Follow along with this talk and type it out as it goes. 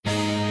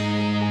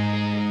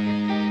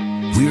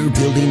We're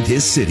building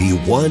this city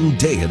one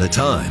day at a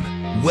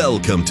time.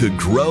 Welcome to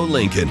Grow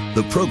Lincoln,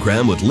 the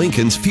program with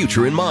Lincoln's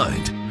future in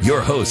mind. Your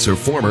hosts are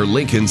former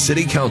Lincoln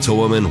City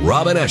Councilwoman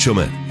Robin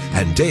Eshelman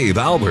and Dave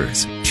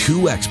Albers,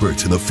 two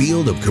experts in the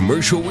field of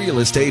commercial real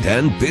estate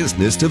and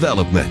business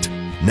development.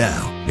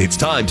 Now, it's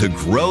time to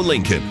Grow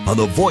Lincoln on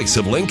the voice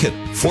of Lincoln,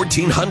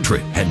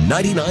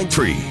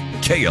 1499.3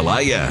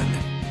 KLIN.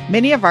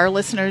 Many of our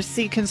listeners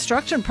see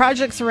construction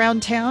projects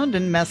around town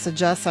and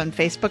message us on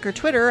Facebook or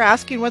Twitter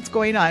asking what's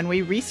going on.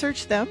 We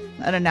research them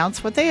and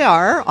announce what they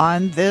are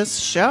on this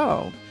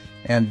show.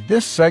 And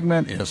this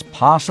segment is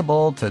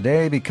possible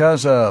today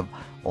because of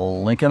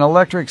Lincoln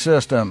Electric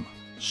System,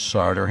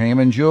 Sartor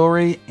Heyman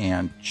Jewelry,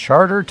 and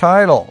Charter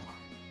Title.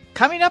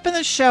 Coming up in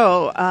the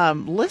show,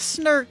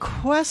 listener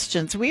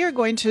questions. We are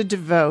going to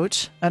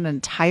devote an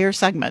entire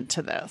segment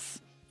to this.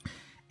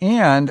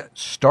 And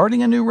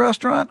starting a new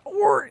restaurant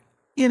or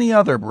any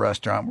other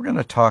restaurant, we're going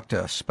to talk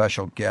to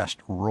special guest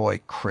Roy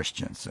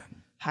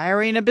Christensen.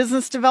 Hiring a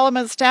business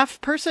development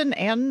staff person,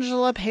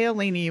 Angela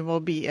Paolini, will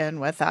be in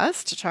with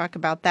us to talk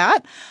about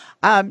that.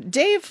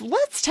 Dave,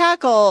 let's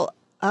tackle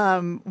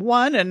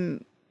one,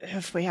 and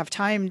if we have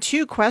time,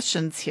 two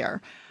questions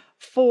here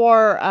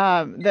for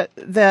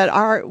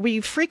that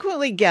we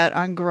frequently get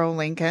on Grow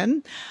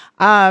Lincoln.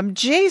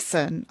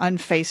 Jason on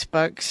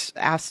Facebook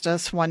asked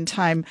us one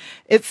time,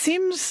 it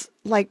seems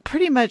like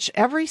pretty much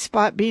every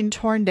spot being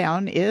torn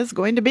down is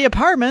going to be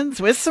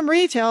apartments with some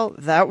retail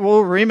that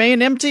will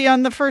remain empty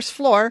on the first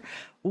floor.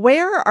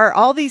 Where are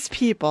all these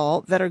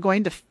people that are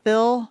going to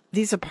fill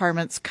these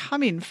apartments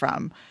coming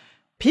from?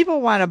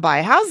 People want to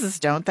buy houses,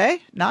 don't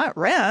they? Not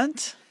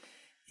rent.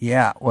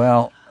 Yeah,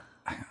 well,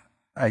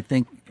 I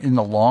think in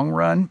the long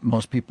run,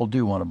 most people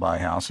do want to buy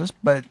houses,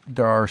 but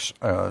there are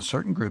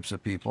certain groups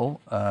of people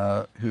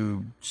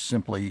who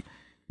simply,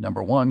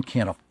 number one,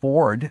 can't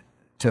afford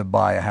to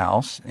buy a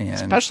house, and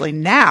especially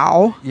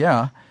now.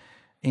 Yeah,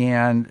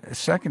 and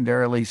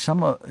secondarily,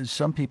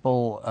 some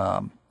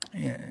people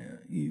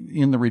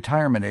in the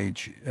retirement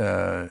age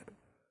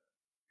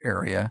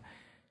area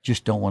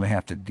just don't want to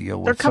have to deal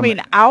with. They're coming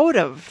out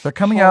of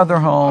their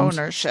homes,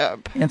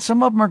 ownership, and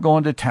some of them are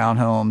going to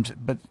townhomes,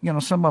 but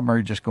some of them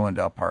are just going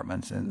to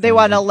apartments, and they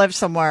want to live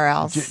somewhere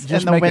else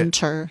in the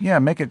winter.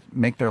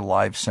 Make their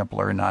lives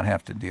simpler and not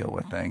have to deal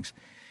with things.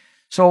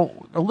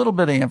 So a little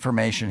bit of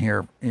information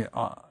here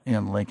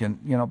in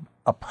Lincoln.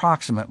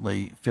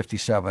 Approximately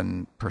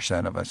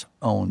 57% of us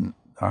own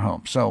our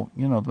home. So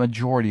the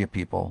majority of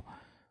people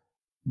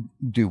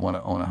do want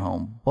to own a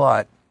home,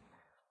 but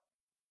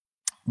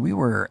we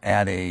were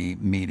at a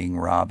meeting,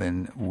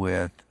 Robin,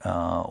 with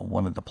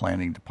one of the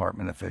planning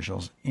department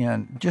officials,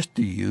 and just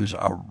to use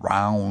a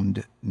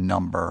round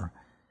number,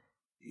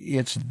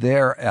 it's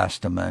their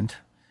estimate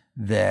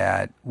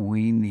that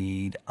we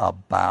need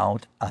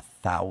about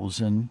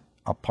 1,000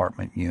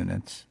 apartment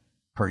units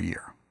per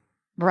year,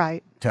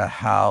 right, to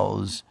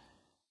house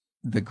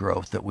the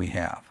growth that we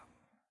have.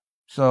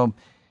 So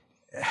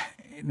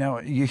now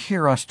you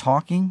hear us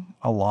talking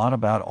a lot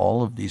about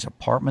all of these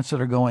apartments that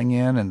are going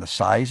in and the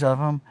size of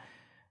them.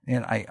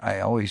 And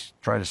I always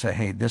try to say,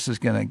 hey, this is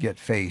going to get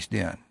phased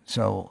in.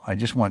 So I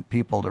just want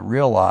people to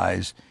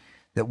realize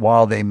that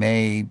while they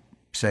may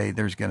say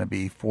there's going to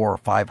be 400 or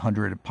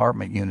 500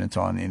 apartment units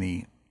on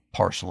any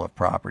parcel of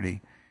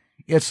property,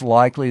 it's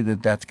likely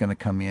that that's going to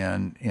come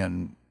in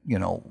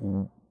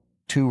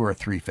 2 or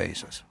 3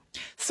 phases.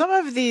 Some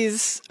of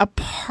these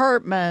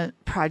apartment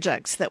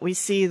projects that we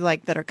see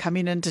that are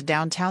coming into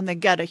downtown, they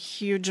get a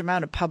huge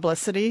amount of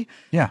publicity.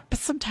 Yeah. But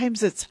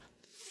sometimes it's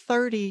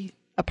 30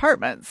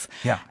 apartments.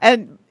 Yeah.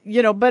 And,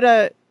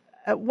 but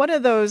one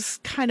of those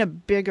kind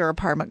of bigger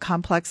apartment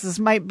complexes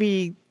might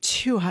be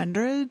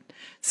 200.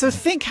 So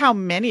think how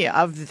many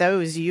of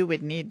those you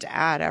would need to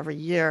add every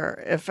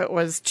year if it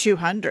was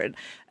 200.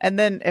 And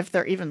then if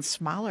they're even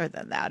smaller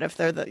than that, if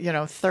they're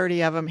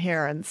 30 of them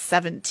here and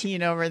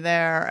 17 over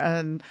there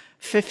and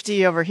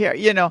 50 over here,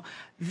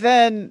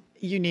 then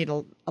you need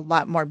a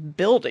lot more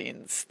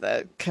buildings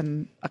that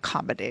can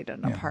accommodate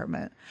an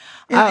apartment.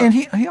 And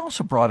he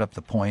also brought up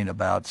the point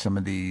about some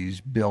of these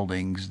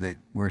buildings that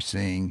we're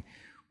seeing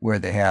where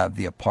they have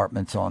the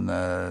apartments on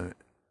the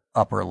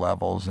upper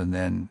levels and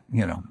then,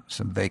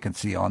 some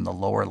vacancy on the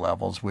lower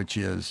levels, which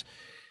is,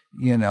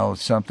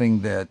 something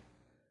that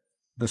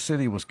the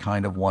city was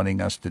kind of wanting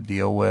us to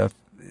deal with,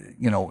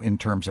 in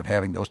terms of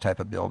having those type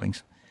of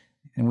buildings.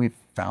 And we've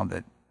found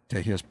that,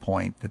 to his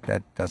point,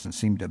 that doesn't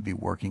seem to be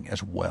working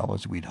as well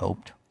as we'd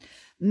hoped.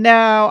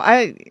 No,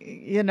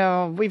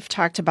 we've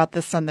talked about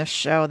this on this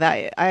show,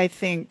 that I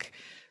think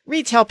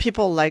retail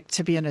people like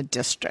to be in a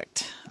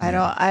district.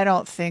 Yeah. I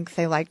don't think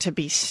they like to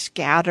be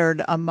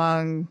scattered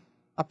among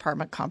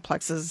apartment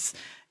complexes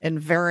in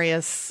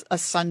various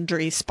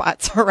sundry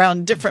spots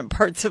around different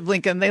parts of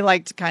Lincoln. They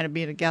like to kind of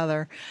be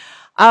together.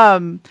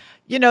 That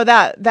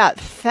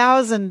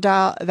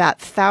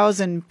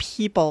 1,000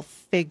 people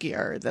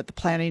figure that the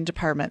planning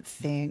department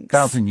thinks.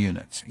 1,000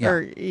 units.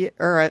 Yeah.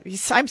 Or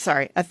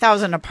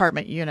 1,000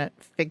 apartment unit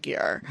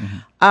figure.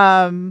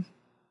 Mm-hmm.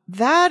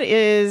 that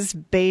is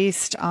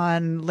based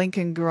on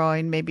Lincoln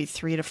growing maybe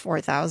 3,000 to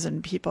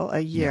 4,000 people a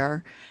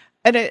year.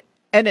 Yeah.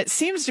 And it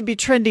seems to be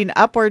trending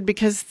upward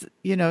because,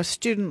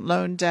 student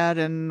loan debt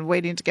and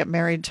waiting to get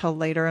married till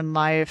later in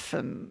life.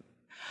 And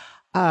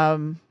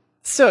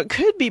so it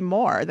could be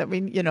more that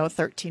we,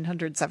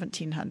 1,300,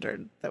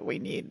 1,700 that we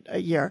need a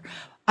year.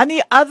 On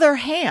the other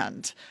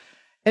hand,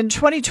 in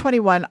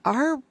 2021,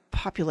 our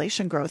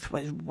population growth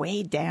was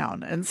way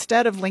down.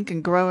 Instead of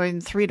Lincoln growing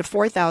 3,000 to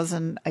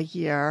 4,000 a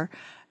year,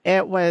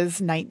 it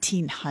was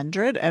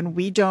 1,900. And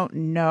we don't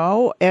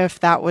know if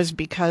that was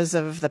because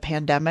of the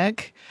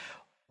pandemic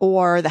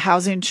or the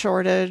housing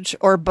shortage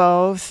or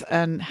both,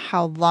 and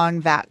how long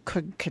that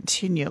could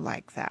continue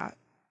like that.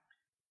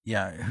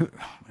 Yeah,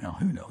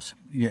 who knows?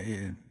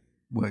 Yeah,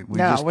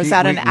 was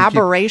that an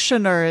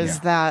aberration, or is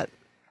that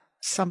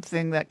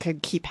something that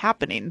could keep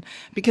happening?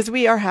 Because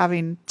we are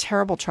having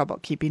terrible trouble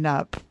keeping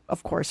up,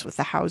 of course, with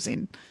the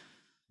housing.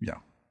 Yeah.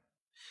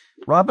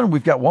 Robin,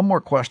 we've got one more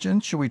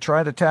question. Should we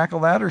try to tackle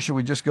that, or should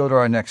we just go to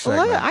our next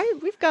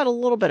segment? We've got a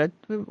little bit of,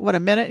 a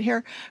minute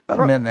here?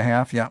 About a minute and a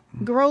half, yeah.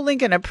 Grow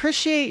Lincoln,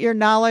 appreciate your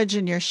knowledge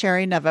and your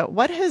sharing of it.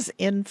 What has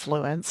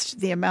influenced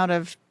the amount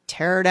of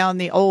tear down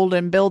the old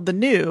and build the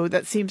new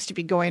that seems to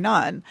be going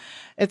on?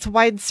 It's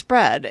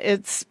widespread.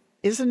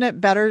 Isn't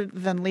it better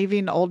than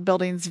leaving old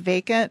buildings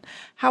vacant?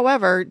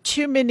 However,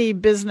 too many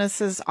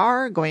businesses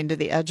are going to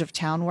the edge of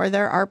town where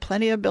there are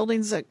plenty of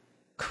buildings that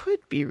could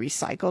be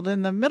recycled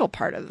in the middle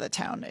part of the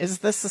town. Is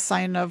this a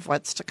sign of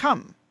what's to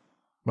come?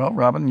 Well,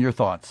 Robin, your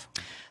thoughts?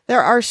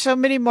 There are so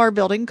many more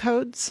building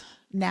codes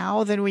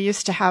now than we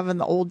used to have in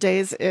the old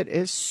days. It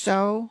is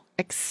so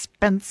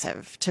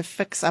expensive to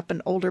fix up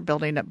an older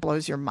building. It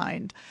blows your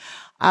mind.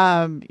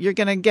 You're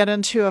going to get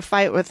into a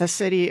fight with the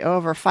city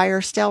over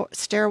fire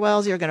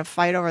stairwells. You're going to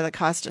fight over the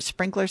cost of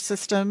sprinkler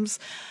systems.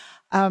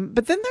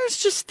 But then there's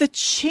just the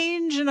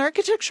change in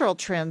architectural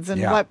trends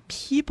and what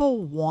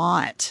people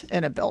want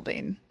in a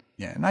building.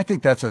 Yeah, and I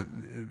think that's a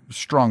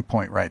strong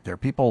point right there.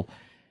 People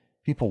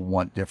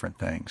want different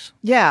things.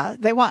 Yeah,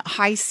 they want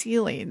high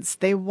ceilings.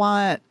 They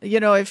want,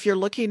 if you're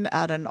looking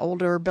at an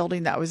older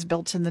building that was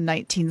built in the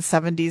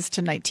 1970s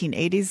to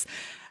 1980s,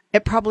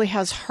 it probably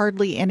has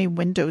hardly any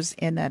windows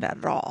in it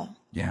at all.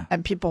 Yeah.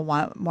 And people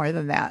want more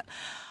than that.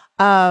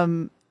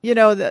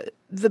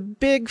 The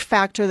big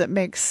factor that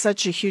makes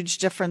such a huge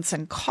difference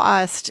in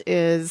cost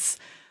is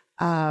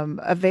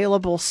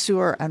available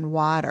sewer and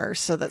water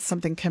so that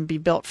something can be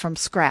built from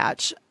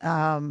scratch.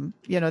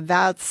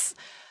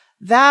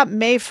 That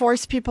may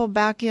force people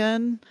back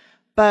in,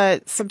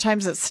 but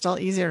sometimes it's still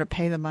easier to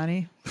pay the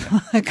money,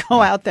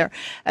 go out there.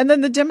 And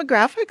then the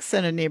demographics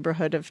in a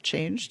neighborhood have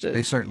changed.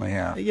 They certainly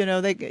have.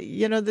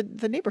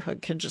 The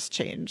neighborhood can just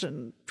change,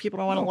 and people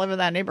don't want to live in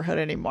that neighborhood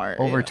anymore.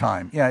 Over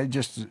time. Yeah,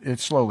 it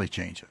slowly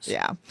changes.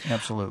 Yeah.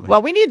 Absolutely.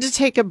 Well, we need to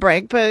take a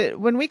break, but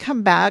when we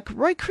come back,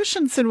 Roy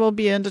Christensen will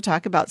be in to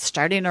talk about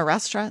starting a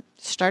restaurant,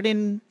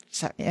 starting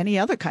any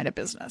other kind of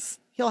business.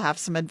 He'll have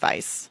some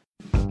advice.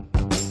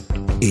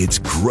 It's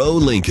Grow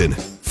Lincoln,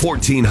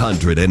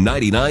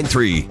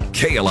 1499.3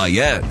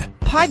 KLIN.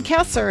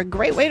 Podcasts are a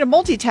great way to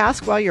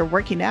multitask while you're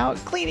working out,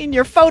 cleaning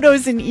your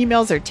photos and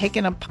emails, or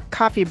taking a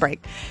coffee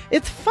break.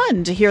 It's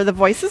fun to hear the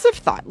voices of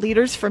thought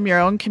leaders from your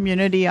own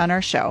community on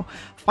our show.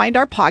 Find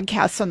our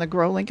podcasts on the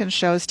Grow Lincoln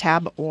Shows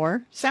tab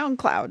or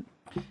SoundCloud.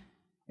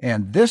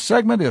 And this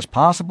segment is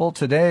possible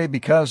today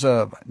because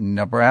of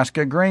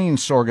Nebraska Grain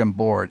Sorghum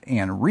Board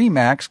and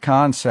Remax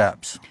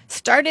Concepts.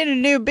 Starting a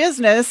new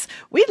business,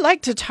 we'd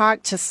like to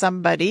talk to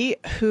somebody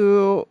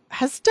who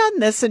has done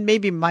this and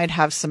maybe might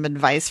have some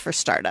advice for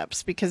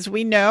startups, because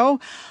we know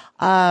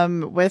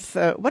with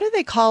what do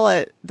they call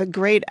it? The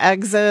great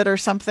exit or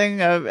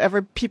something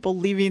of people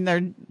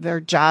leaving their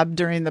job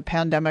during the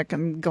pandemic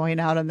and going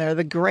out in there.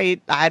 The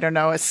great,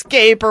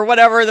 escape or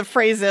whatever the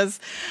phrase is.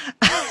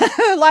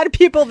 A lot of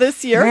people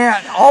this year.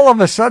 Man, all of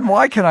a sudden,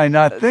 why can I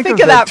not think of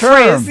that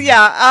term? Phrase?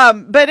 Yeah.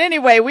 But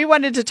anyway, we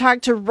wanted to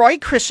talk to Roy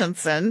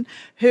Christensen,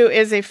 who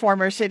is a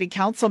former city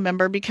council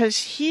member, because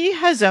he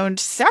has owned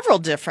several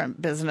different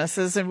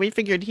businesses, and we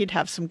figured he'd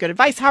have some good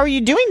advice. How are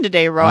you doing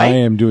today, Roy? I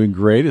am doing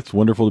great. It's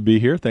wonderful to be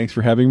here. Thanks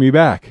for having me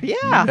back.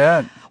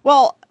 Yeah.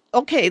 Well,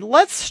 okay,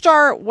 let's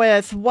start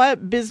with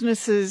what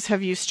businesses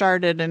have you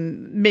started,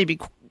 and maybe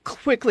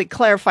quickly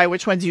clarify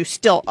which ones you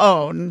still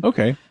own.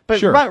 Okay, but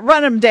sure.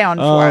 Run them down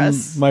for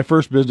us. My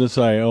first business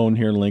I own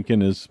here in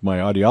Lincoln is my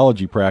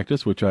audiology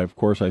practice, which I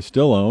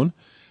still own.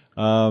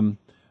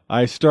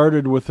 I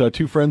started with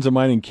two friends of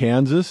mine in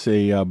Kansas,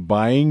 a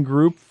buying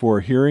group for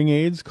hearing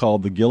aids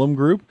called the Gillum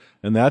Group,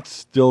 and that's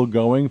still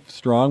going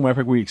strong. Matter of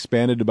fact, we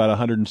expanded to about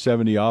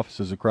 170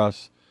 offices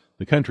across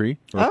the country,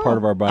 or part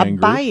of our buying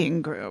group.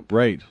 Buying group.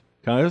 Right.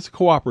 It's a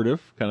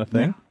cooperative kind of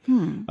thing.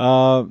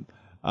 Yeah.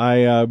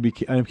 I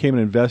became an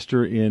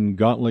investor in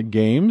Gauntlet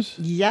Games.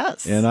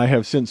 Yes. And I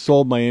have since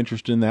sold my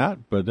interest in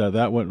that, but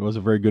that one was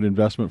a very good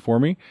investment for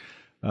me.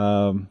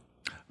 And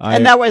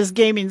that was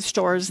gaming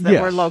stores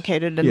that were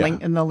located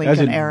in the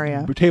Lincoln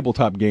area.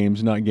 Tabletop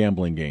games, not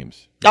gambling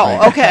games. Oh,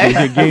 right?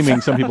 Okay.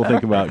 Gaming, some people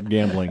think about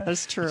gambling.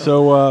 That's true.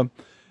 So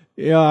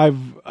Yeah,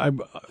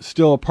 I'm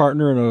still a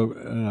partner in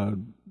a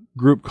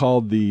group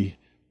called the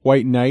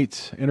White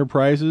Knights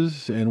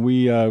Enterprises, and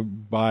we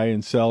buy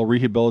and sell,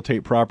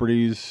 rehabilitate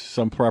properties.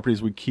 Some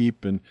properties we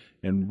keep and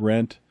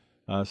rent.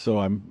 So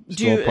I'm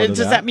still a part of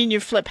that. Does that mean you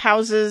flip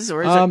houses,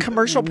 or is it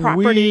commercial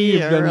property? We've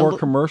done more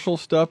commercial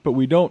stuff, but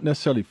we don't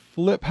necessarily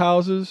flip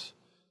houses.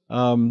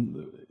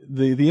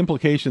 The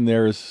implication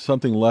there is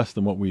something less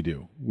than what we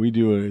do. We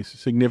do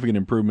significant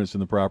improvements in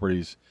the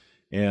properties,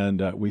 and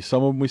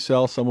some of them we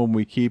sell, some of them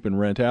we keep and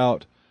rent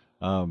out.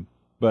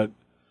 But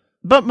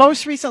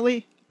most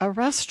recently, a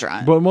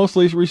restaurant. But most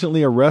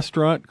recently, a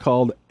restaurant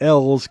called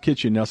L's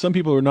Kitchen. Now, some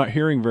people who are not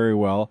hearing very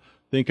well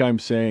think I'm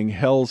saying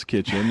Hell's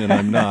Kitchen, and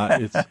I'm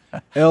not. It's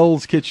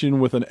L's Kitchen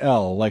with an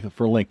L, like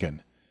for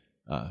Lincoln.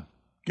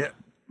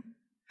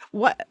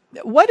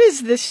 What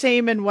is the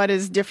same and what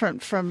is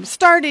different from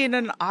starting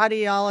an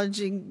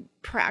audiology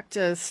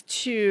practice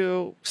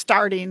to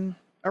starting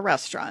a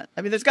restaurant?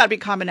 I mean, there's got to be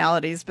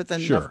commonalities, but then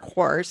Sure. of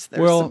course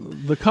there's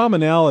The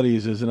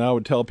commonalities is, and I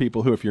would tell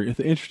people if you're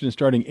interested in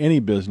starting any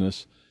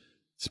business,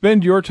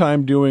 spend your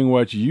time doing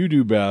what you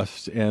do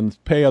best and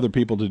pay other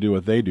people to do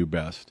what they do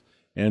best.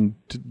 And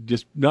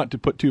just not to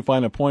put too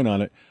fine a point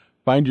on it,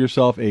 find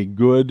yourself a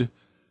good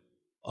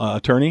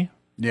attorney.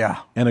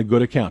 Yeah. And a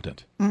good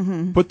accountant.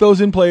 Mm-hmm. Put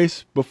those in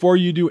place before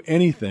you do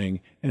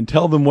anything and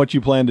tell them what you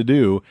plan to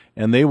do,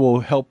 and they will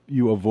help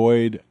you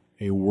avoid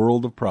a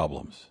world of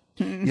problems.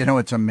 You know,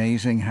 it's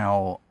amazing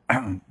how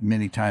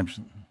many times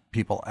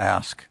people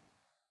ask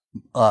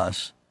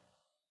us,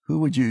 who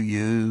would you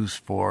use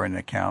for an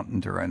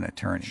accountant or an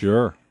attorney?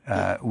 Sure.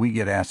 We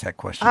get asked that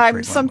question I'm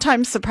frequently.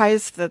 sometimes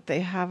surprised that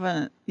they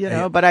haven't,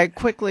 but I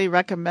quickly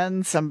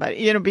recommend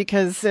somebody,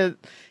 because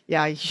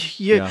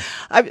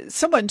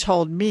someone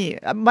told me,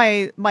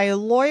 my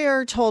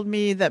lawyer told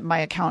me that my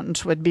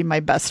accountant would be my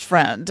best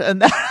friend,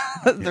 and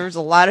there's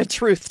a lot of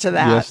truth to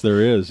that. Yes,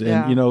 there is.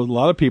 Yeah. And, a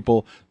lot of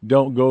people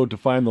don't go to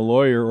find the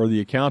lawyer or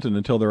the accountant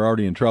until they're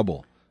already in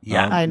trouble.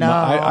 Yeah. I know.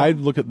 I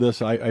look at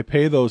this, I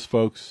pay those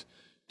folks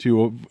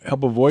to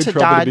help avoid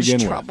trouble dodge to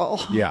begin trouble.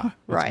 with. Yeah,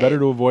 Right. It's better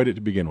to avoid it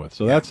to begin with.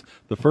 So that's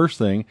the first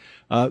thing.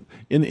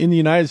 In the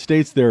United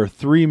States, there are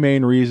three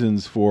main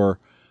reasons for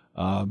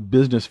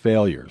business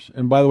failures.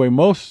 And by the way,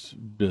 most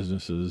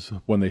businesses,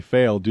 when they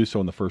fail, do so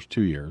in the first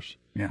 2 years.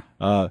 Yeah.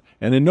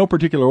 And in no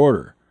particular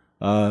order.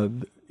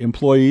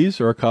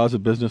 Employees are a cause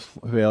of business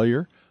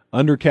failure.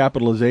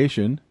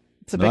 Undercapitalization.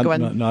 It's a big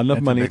one. Not enough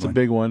That's money. a big It's a one.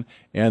 big one.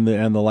 And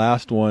the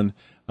last one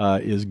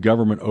is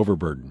government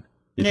overburden.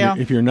 Yeah.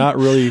 If you're not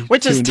really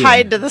Which is tuned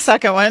tied in. to the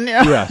second one.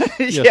 Yes,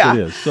 Yeah. it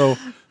is. So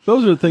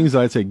those are the things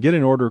I'd say. Get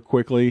in order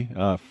quickly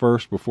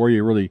first before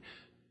you really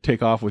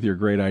take off with your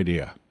great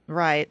idea.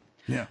 Right.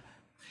 Yeah.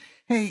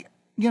 Hey,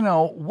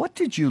 what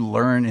did you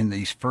learn in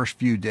these first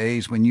few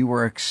days when you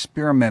were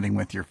experimenting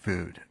with your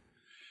food?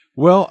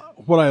 Well,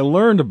 what I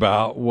learned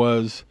about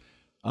was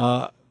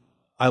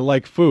I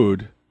like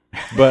food,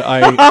 but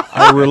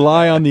I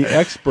rely on the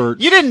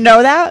experts. You didn't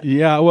know that?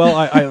 Yeah, well,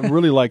 I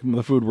really like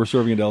the food we're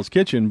serving at Elle's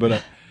Kitchen,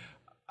 but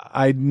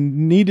I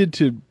needed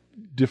to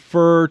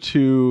defer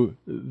to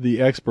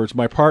the experts.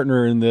 My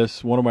partner in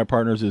this, one of my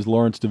partners is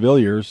Lawrence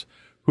DeVilliers,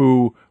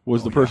 who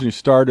was the person who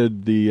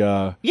started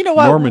the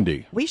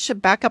Normandy. We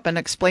should back up and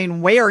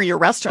explain where your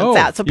restaurant's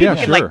at, so people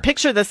can sure.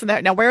 picture this.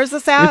 Now, where is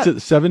this at?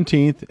 It's at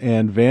 17th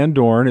and Van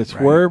Dorn. It's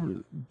where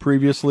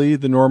previously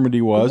the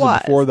Normandy was.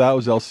 And before that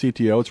was El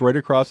Sitio. It's right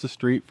across the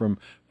street from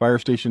Fire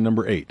Station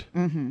number 8.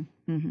 Mm-hmm.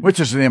 Mm-hmm. Which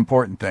is the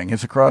important thing.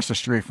 It's across the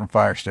street from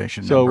Fire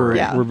Station number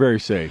 8. We're very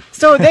safe.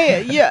 So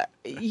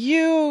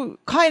you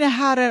kind of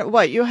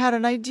had you had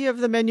an idea of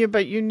the menu,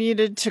 but you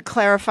needed to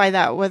clarify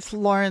that with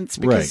Lawrence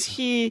because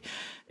he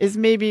is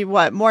maybe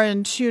more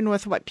in tune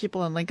with what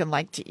people in Lincoln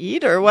like to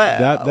eat, or what?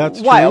 That's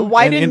why? true.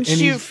 Why And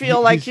didn't you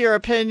feel like your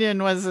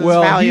opinion was as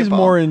valuable? He's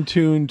more in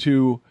tune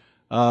to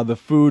the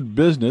food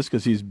business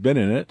because he's been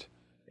in it,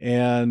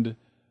 and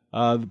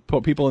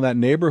people in that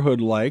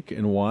neighborhood like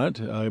and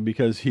want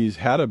because he's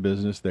had a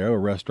business there, a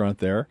restaurant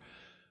there,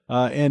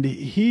 and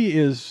he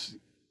is,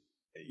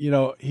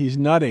 he's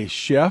not a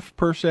chef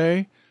per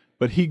se,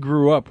 but he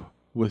grew up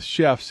with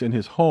chefs in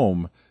his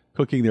home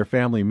cooking their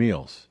family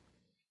meals.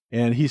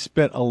 And he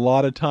spent a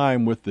lot of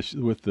time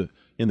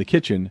in the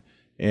kitchen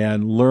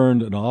and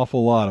learned an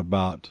awful lot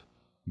about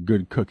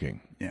good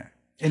cooking. Yeah.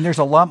 And there's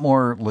a lot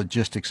more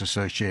logistics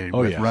associated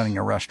with yes. running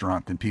a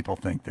restaurant than people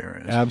think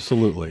there is.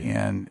 Absolutely.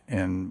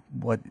 And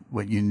what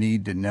you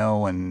need to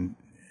know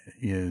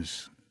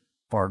is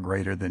far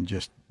greater than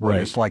just what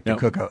it's like to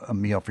cook a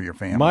meal for your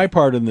family. My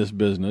part in this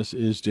business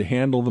is to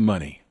handle the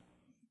money.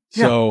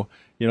 So,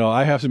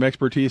 I have some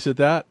expertise at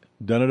that,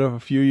 done it a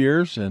few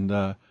years,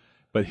 and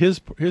but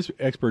his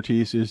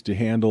expertise is to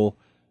handle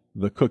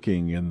the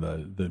cooking and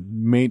the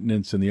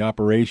maintenance and the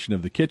operation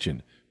of the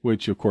kitchen,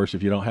 which, of course,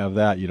 if you don't have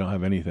that, you don't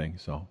have anything.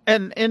 So,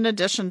 and in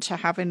addition to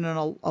having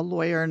a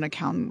lawyer and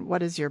accountant,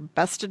 what is your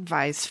best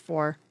advice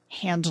for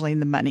handling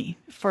the money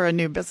for a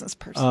new business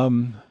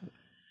person?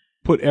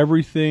 Put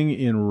everything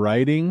in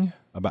writing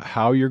about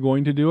how you're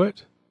going to do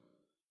it,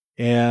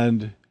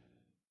 and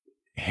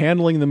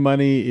handling the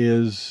money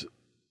is,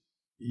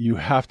 you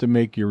have to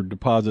make your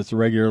deposits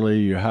regularly.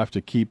 You have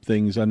to keep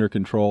things under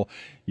control.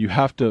 You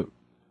have to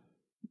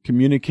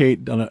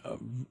communicate on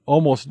an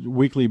almost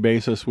weekly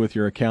basis with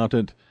your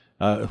accountant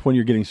when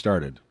you're getting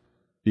started.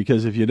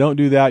 Because if you don't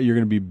do that, you're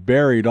going to be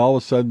buried. All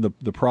of a sudden,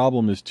 the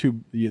problem is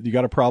you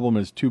got a problem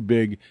that's too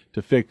big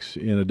to fix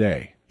in a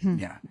day.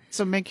 Yeah.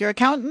 So make your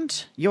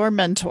accountant your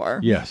mentor.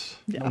 Yes.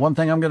 Yeah. One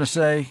thing I'm going to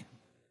say,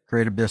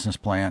 create a business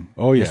plan.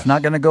 Oh, yes. It's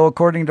not going to go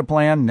according to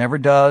plan, never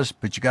does,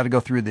 but you got to go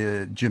through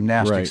the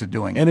gymnastics of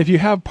doing it. And if you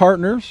have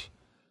partners,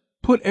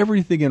 put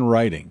everything in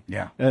writing.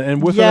 Yeah.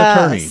 And with Yes.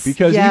 an attorney.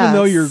 Because even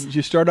though Yes.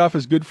 you start off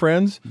as good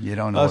friends, You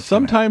don't know what's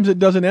sometimes it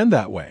doesn't end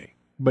that way.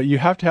 But you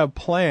have to have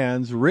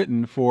plans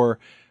written for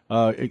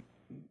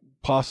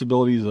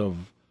possibilities of,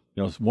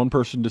 one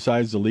person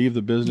decides to leave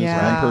the business,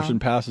 Yeah. one person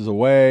passes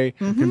away. It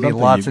can be Something.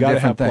 lots You've of got to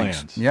different have things.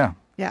 plans. Yeah.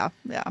 Yeah.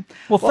 Yeah.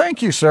 Well,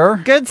 thank you,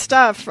 sir. Good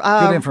stuff.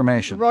 Good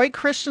information. Roy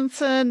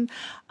Christensen,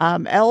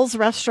 L's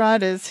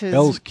Restaurant is his.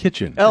 Elle's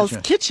Kitchen. L's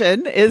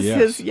Kitchen is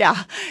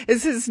Yes.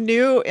 his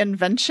new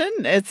invention.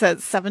 It's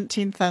at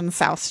 17th and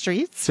South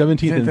Streets.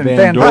 17th and Van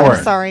Van Dorn. Dorn.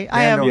 I'm sorry.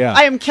 Dorn.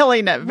 I am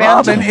killing it.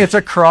 Robin, it's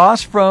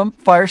across from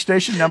Fire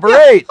Station number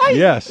 8.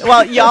 Yes.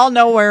 Well, y'all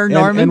know where And-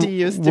 Normandy and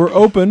used to we're be.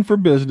 open for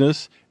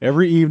business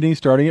every evening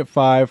starting at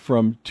 5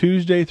 from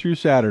Tuesday through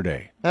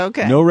Saturday.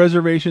 Okay. No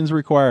reservations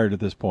required at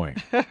this point.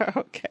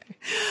 Okay.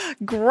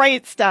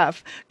 Great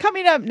stuff.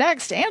 Coming up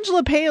next,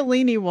 Angela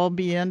Paolini will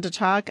be in to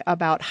talk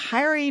about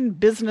hiring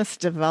business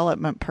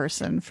development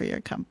person for your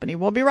company.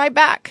 We'll be right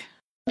back.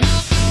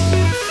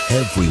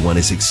 Everyone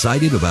is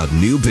excited about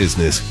new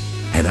business,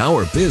 and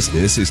our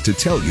business is to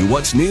tell you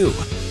what's new.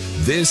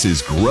 This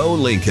is Grow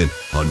Lincoln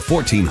on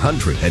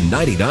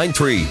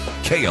 1499.3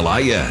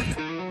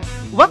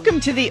 KLIN. Welcome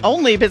to the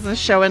only business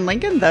show in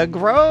Lincoln, the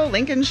Grow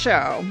Lincoln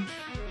Show.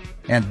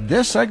 And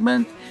this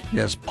segment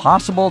is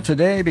possible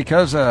today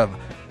because of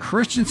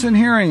Christensen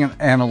Hearing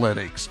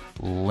Analytics,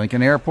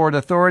 Lincoln Airport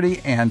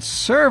Authority, and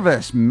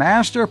Service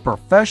Master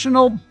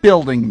Professional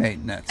Building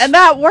Maintenance. And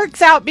that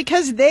works out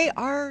because they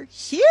are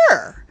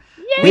here.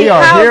 We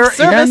are have here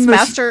Service in the-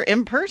 Master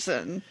in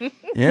person.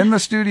 in the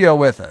studio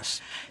with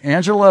us,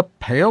 Angela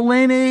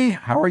Paolini.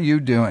 How are you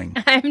doing?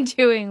 I'm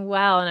doing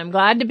well, and I'm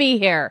glad to be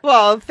here.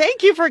 Well,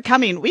 thank you for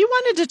coming. We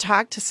wanted to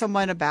talk to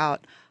someone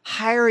about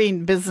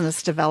hiring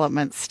business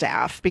development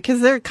staff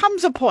because there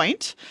comes a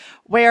point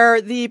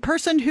where the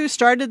person who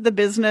started the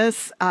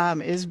business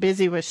is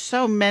busy with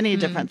so many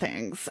different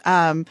things,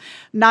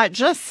 not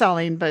just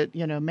selling, but,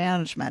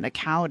 management,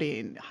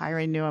 accounting,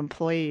 hiring new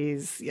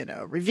employees,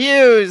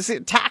 reviews,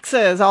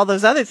 taxes, all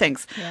those other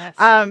things. Yes.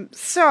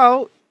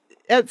 So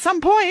at some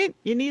point,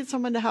 you need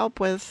someone to help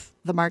with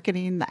the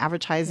marketing, the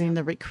advertising,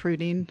 the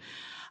recruiting.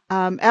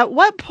 At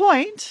what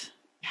point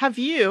have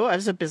you,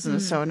 as a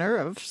business owner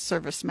of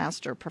Service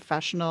Master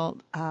Professional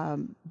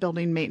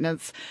Building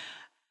Maintenance,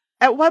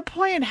 at what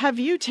point have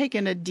you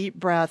taken a deep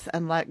breath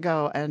and let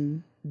go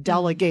and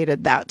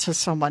delegated that to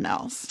someone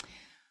else?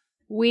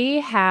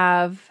 We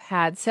have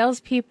had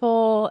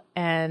salespeople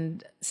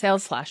and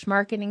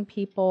sales/marketing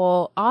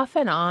people off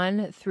and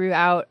on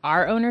throughout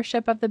our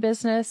ownership of the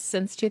business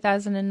since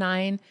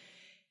 2009.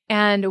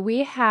 And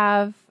we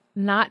have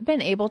not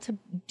been able to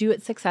do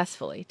it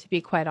successfully, to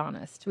be quite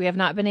honest. We have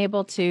not been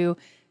able to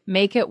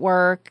make it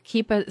work,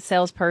 keep a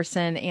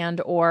salesperson, and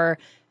or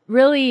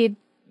really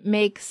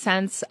make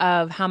sense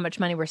of how much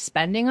money we're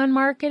spending on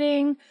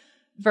marketing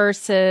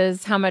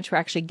versus how much we're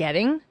actually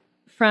getting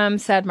from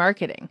said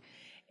marketing.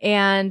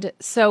 And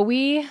so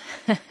we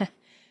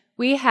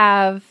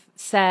have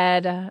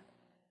said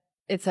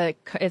it's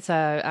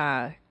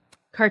a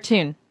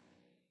cartoon.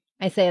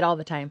 I say it all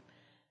the time,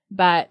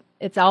 but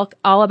it's all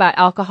about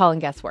alcohol and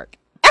guesswork.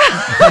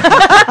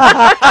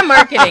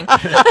 Marketing.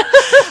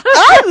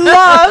 I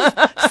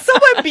love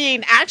someone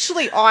being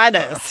actually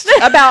honest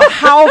about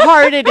how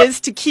hard it is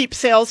to keep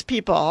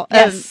salespeople.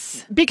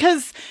 Yes.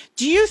 Because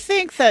do you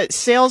think that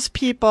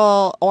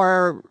salespeople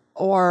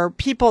or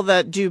people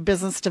that do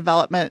business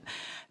development,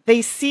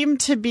 they seem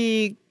to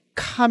be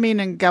coming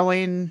and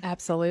going?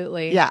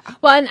 Absolutely. Yeah.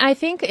 Well, and I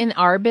think in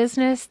our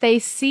business, they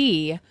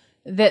see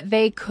that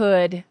they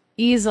could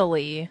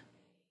easily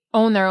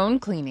own their own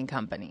cleaning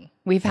company.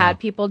 We've had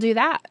people do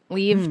that.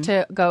 Leave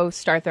to go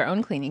start their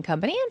own cleaning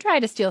company and try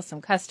to steal some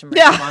customers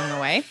along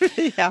the way.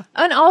 Yeah.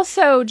 And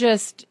also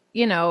just,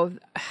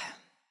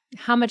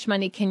 how much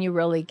money can you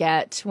really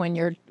get when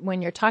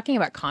you're talking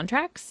about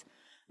contracts?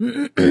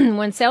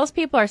 When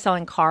salespeople are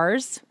selling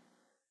cars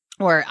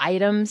or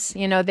items,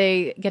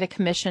 they get a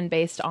commission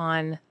based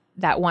on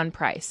that one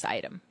price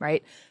item,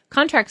 right?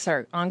 Contracts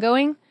are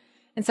ongoing.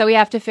 And so we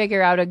have to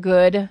figure out a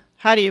good...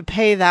 How do you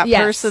pay that Yes.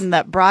 person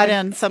that brought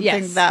in something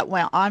Yes. that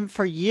went on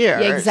for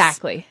years? Yeah,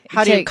 exactly.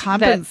 How do you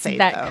compensate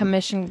that them?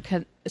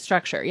 commission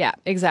structure? Yeah,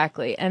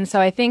 exactly. And so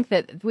I think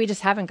that we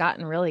just haven't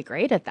gotten really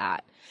great at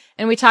that.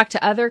 And we talked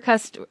to other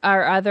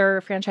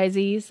other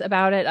franchisees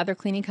about it, other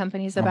cleaning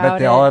companies about it. I bet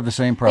they all have the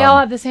same problem. They all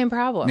have the same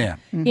problem. Yeah.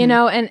 You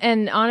know,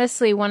 and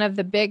honestly, one of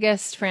the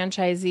biggest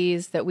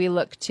franchisees that we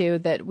look to,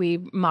 that we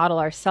model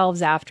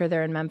ourselves after,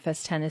 they're in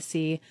Memphis,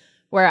 Tennessee,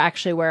 where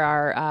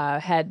our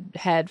head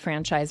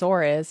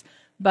franchisor is.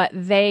 But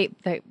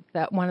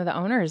that one of the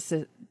owners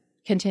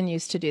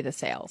continues to do the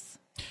sales.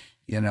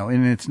 You know,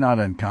 and it's not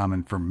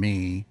uncommon for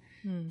me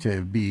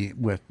to be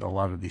with a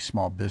lot of these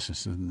small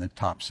businesses, and the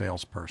top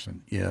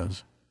salesperson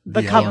is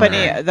the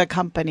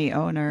company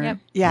owner. Yep.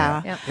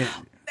 Yeah. Yep.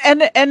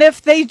 And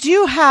if they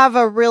do have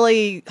a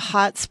really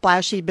hot,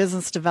 splashy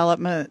business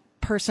development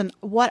person,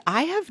 what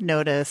I have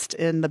noticed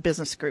in the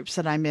business groups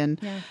that I'm in,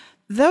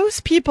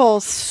 those people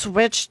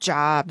switch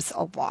jobs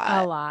a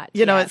lot. A lot.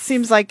 You know, it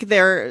seems like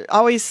they're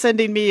always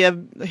sending me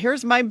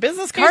here's my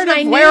business card Here's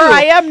of my where new-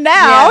 I am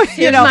now. Yes,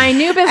 you here's know, my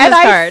new business and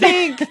card. I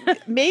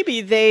think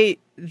maybe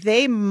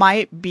they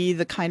might be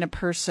the kind of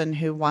person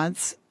who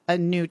wants a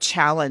new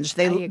challenge.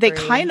 They agree.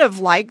 kind of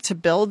like to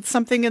build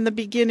something in the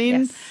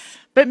beginning. Yes.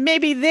 But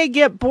maybe they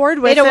get bored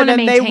with don't it wanna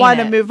and they maintain want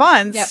to it. move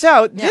on. Yep.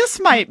 So Yep. this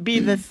might be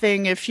the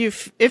thing if you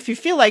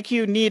feel like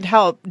you need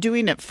help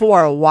doing it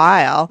for a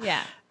while.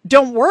 Yeah.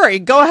 Don't worry.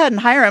 Go ahead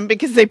and hire them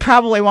because they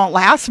probably won't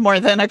last more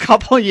than a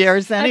couple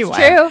years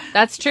anyway.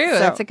 That's true. So-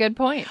 That's a good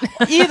point.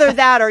 Either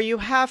that or you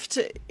have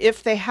to,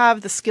 if they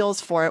have the skills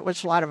for it,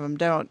 which a lot of them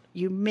don't,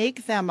 you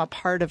make them a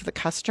part of the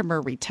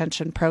customer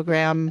retention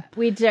program.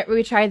 We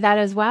tried that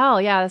as well.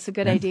 Yeah, that's a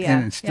good idea.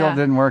 And it still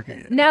didn't work.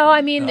 No,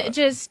 I mean,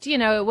 just, you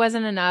know, it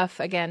wasn't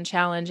enough, again,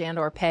 challenge and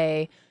or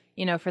pay,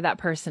 you know, for that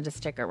person to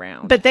stick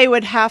around. But they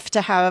would have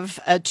to have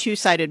a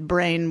two-sided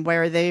brain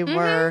where they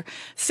were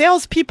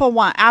salespeople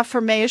want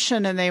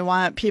affirmation and they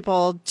want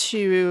people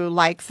to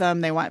like them.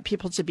 They want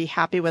people to be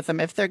happy with them.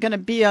 If they're going to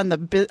be on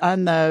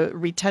the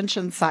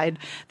retention side,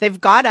 they've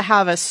got to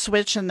have a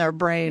switch in their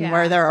brain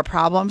where they're a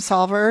problem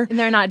solver. And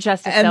they're not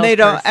just a And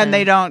salesperson.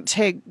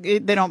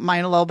 they don't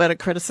mind a little bit of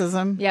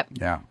criticism. Yep.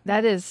 Yeah.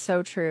 That is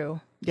so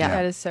true. Yeah.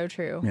 That is so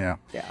true. Yeah.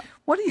 Yeah.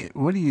 What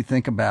do you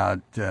think about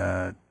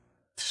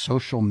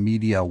social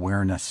media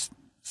awareness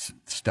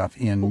stuff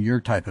in your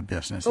type of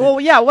business?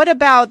 Well, yeah. What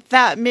about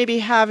that? Maybe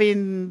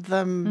having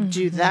them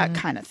do that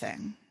kind of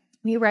thing.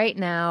 We right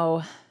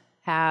now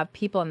have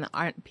people in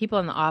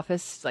the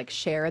office like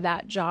share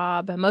that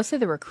job. Mostly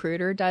the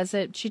recruiter does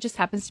it. She just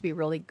happens to be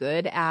really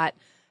good at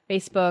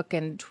Facebook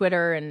and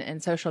Twitter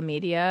and social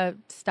media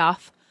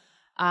stuff.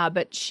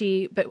 But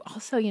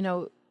also, you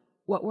know,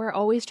 what we're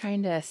always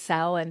trying to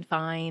sell and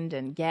find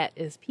and get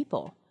is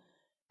people.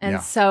 And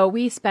so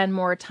we spend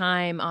more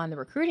time on the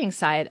recruiting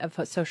side of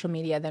social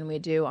media than we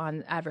do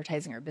on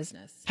advertising our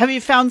business. Have you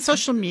found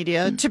social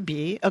media to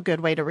be a good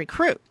way to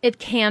recruit? It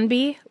can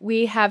be.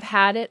 We have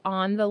had it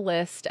on the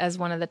list as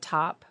one of the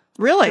top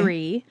Really?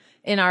 3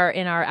 in our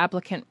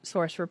applicant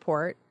source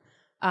report.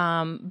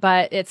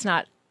 But it's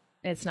not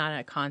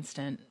a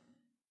constant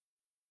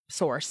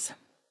source.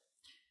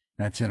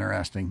 That's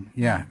interesting.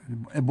 Yeah.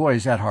 Boy,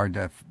 is that hard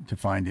to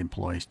find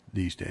employees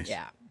these days.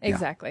 Yeah,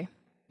 exactly.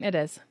 It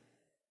is.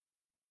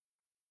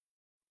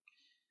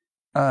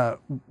 I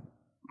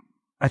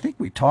think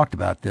we talked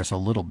about this a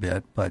little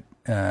bit, but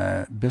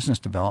business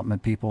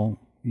development people,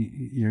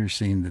 you're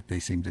seeing that they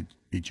seem to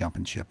be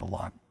jumping ship a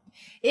lot.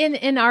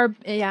 In our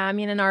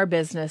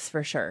business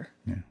for sure.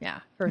 Yeah,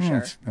 for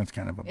sure. That's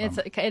kind of a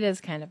bummer. It is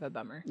kind of a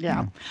bummer.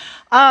 Yeah.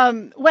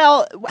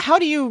 Well, how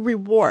do you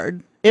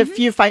reward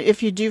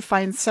if you do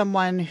find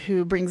someone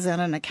who brings in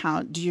an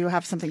account? Do you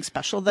have something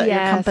special that your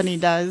company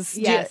does?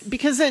 Yes.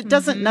 Because it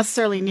doesn't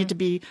necessarily need to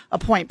be a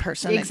point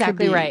person.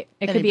 Exactly right.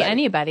 It could be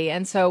anybody.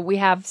 And so we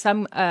have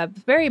some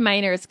very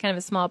minor, it's kind of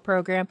a small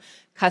program,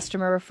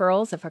 customer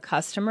referrals. If a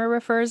customer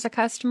refers a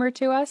customer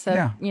to us,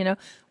 you know,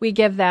 we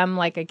give them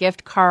like a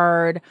gift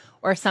card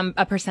or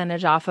a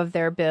percentage off of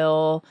their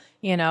bill.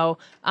 You know,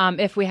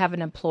 if we have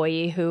an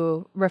employee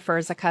who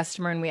refers a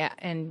customer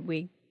and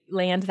we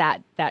land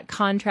that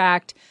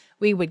contract,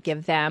 we would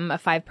give them a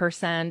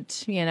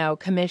 5%, you know,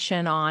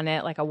 commission on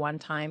it, like a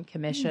one-time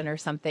commission or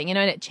something, you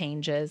know, and it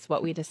changes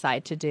what we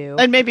decide to do.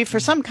 And maybe for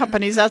some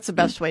companies, that's the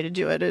best way to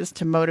do it, is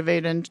to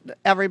motivate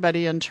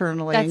everybody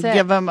internally and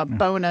give them a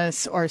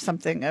bonus or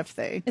something if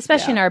they...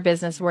 Especially in our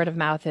business, word of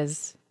mouth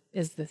is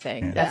the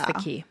thing. That's the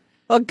key.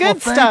 Well,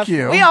 good thank stuff.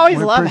 you. We always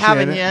We love appreciate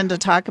having it. you in to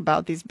talk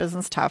about these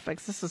business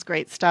topics. This is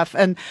great stuff.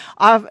 And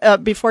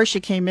before she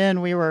came in,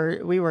 we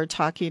were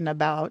talking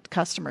about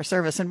customer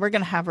service, and we're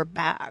going to have her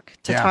back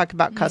to talk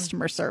about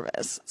customer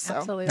service. So,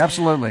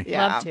 Absolutely.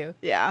 yeah, Love to.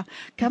 Yeah.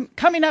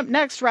 Coming up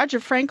next, Roger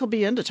Frank will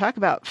be in to talk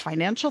about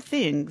financial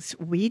things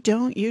we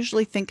don't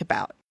usually think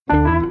about.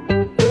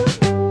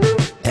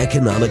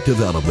 Economic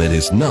development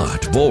is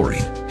not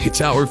boring.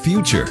 It's our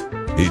future.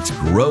 It's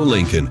Grow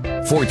Lincoln,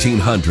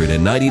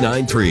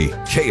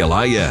 1499.3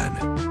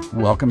 KLIN.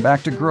 Welcome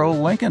back to Grow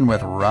Lincoln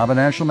with Robin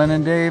Eshelman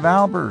and Dave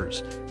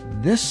Albers.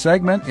 This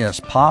segment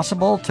is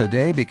possible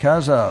today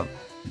because of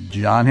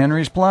John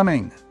Henry's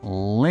Plumbing,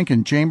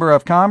 Lincoln Chamber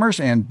of Commerce,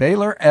 and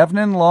Baylor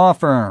Evnen Law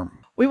Firm.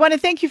 We want to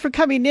thank you for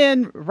coming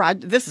in.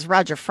 This is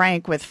Roger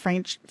Frank with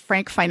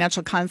Frank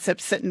Financial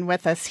Concepts sitting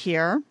with us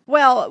here.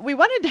 Well, we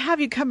wanted to have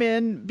you come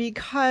in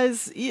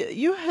because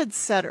you had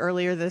said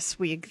earlier this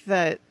week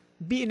that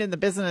being in the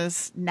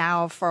business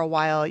now for a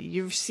while,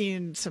 you've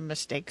seen some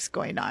mistakes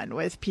going on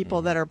with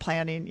people that are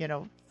planning,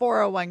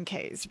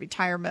 401ks,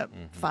 retirement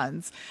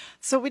funds.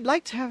 So we'd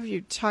like to have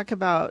you talk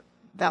about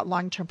that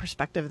long-term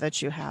perspective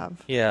that you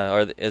have. Yeah,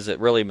 or is it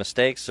really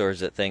mistakes, or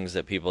is it things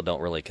that people don't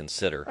really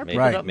consider? Or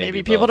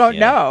Maybe people both, don't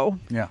know.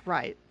 Yeah.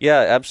 Right. Yeah,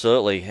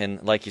 absolutely.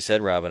 And like you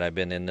said, Robin, I've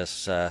been in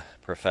this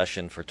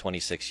profession for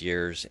 26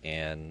 years,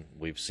 and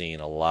we've seen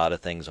a lot of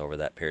things over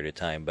that period of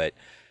time. But,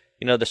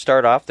 to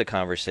start off the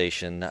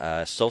conversation,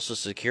 Social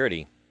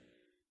Security.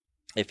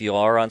 If you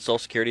are on Social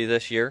Security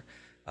this year,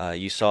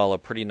 you saw a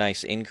pretty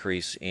nice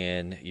increase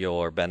in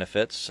your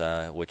benefits,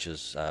 which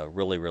is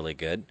really, really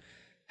good.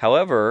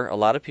 However, a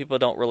lot of people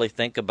don't really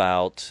think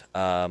about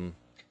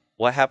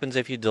what happens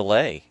if you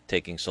delay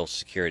taking Social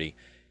Security.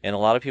 And a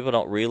lot of people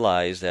don't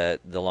realize that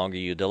the longer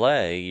you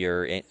delay,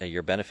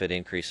 your benefit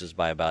increases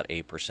by about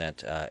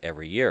 8%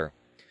 every year.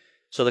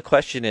 So the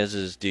question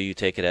is do you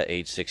take it at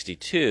age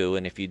 62?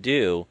 And if you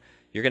do,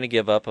 you're going to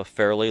give up a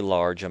fairly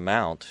large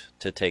amount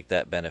to take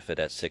that benefit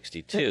at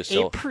 62.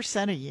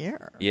 8% a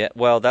year. Yeah,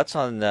 well, that's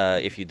on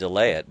if you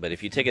delay it. But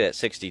if you take it at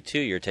 62,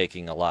 you're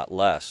taking a lot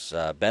less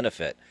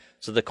benefit.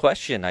 So the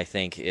question, I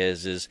think,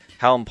 is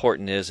how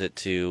important is it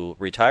to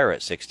retire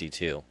at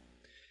 62?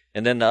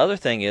 And then the other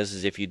thing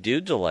is if you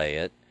do delay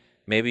it,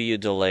 maybe you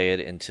delay it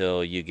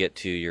until you get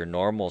to your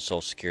normal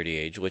Social Security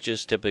age, which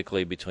is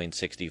typically between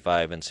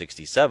 65 and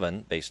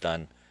 67 based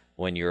on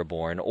when you were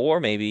born, or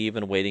maybe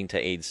even waiting to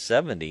age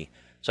 70.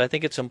 So I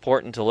think it's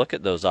important to look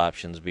at those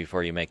options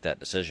before you make that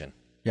decision.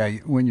 Yeah,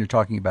 when you're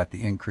talking about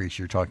the increase,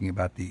 you're talking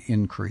about the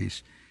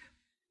increase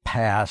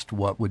past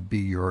what would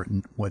be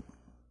what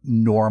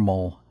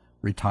normal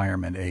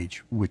retirement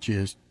age, which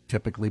is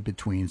typically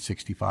between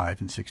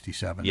 65 and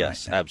 67.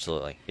 Yes, right now.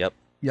 Absolutely. Yep.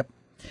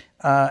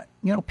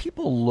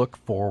 People look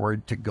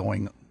forward to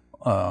going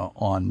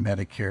on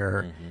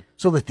Medicare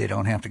so that they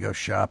don't have to go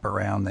shop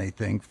around, they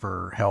think,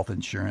 for health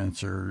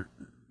insurance or,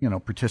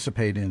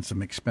 participate in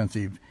some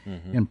expensive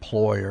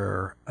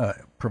employer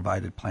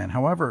provided plan.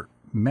 However,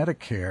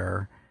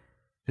 Medicare,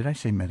 did I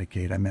say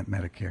Medicaid? I meant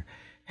Medicare,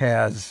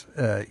 has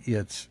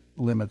its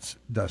limits,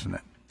 doesn't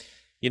it?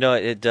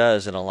 It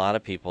does, and a lot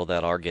of people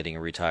that are getting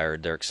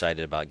retired, they're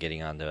excited about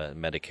getting onto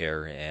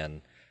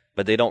Medicare,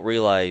 but they don't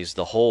realize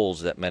the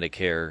holes that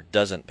Medicare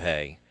doesn't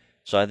pay.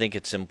 So I think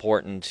it's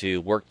important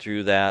to work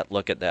through that,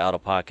 look at the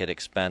out-of-pocket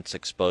expense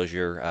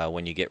exposure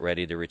when you get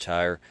ready to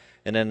retire,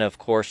 and then, of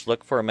course,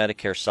 look for a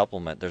Medicare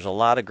supplement. There's a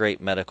lot of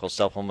great medical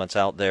supplements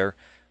out there.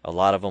 A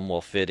lot of them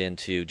will fit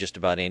into just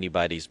about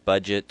anybody's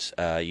budget.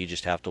 You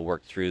just have to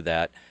work through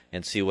that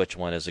and see which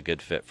one is a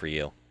good fit for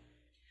you.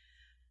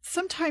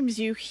 Sometimes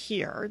you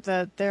hear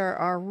that there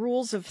are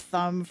rules of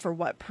thumb for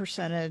what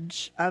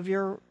percentage of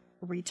your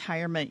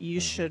retirement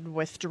you should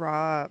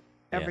withdraw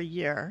every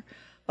year.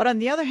 But on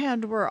the other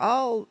hand, we're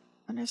all,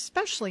 and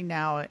especially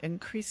now,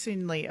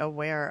 increasingly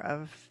aware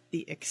of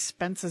the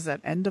expenses at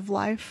end of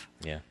life.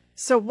 Yeah.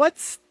 So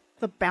what's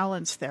the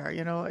balance there?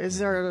 Is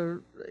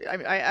there,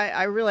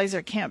 I realize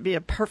there can't be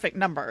a perfect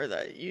number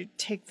that you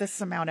take this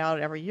amount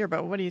out every year,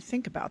 but what do you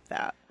think about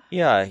that?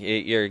 Yeah,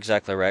 you're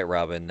exactly right,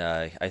 Robin.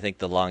 I think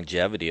the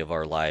longevity of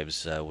our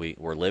lives,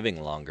 we're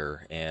living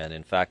longer. And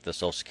in fact, the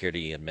Social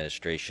Security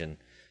Administration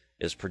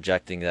is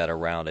projecting that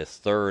around a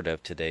third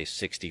of today's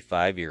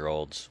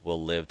 65-year-olds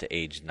will live to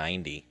age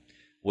 90,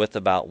 with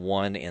about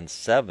 1 in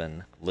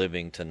 7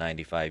 living to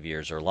 95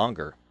 years or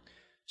longer.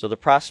 So the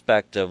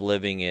prospect of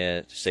living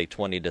at, say,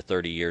 20 to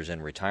 30 years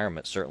in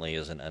retirement certainly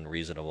isn't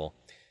unreasonable.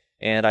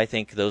 And I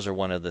think those are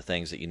one of the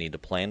things that you need to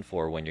plan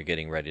for when you're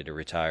getting ready to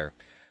retire.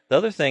 The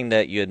other thing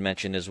that you had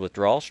mentioned is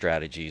withdrawal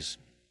strategies.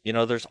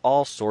 There's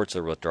all sorts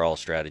of withdrawal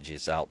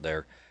strategies out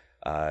there.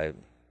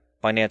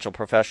 Financial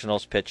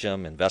professionals pitch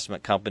them,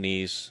 investment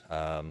companies,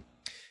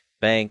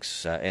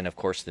 banks, and of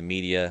course the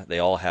media. They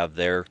all have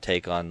their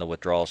take on the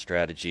withdrawal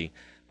strategy.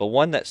 But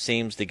one that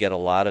seems to get a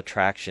lot of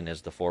traction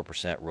is the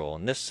 4% rule.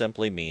 And this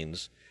simply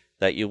means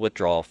that you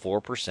withdraw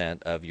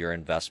 4% of your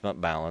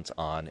investment balance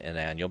on an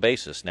annual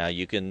basis. Now,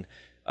 you can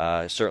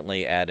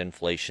certainly add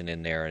inflation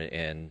in there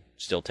and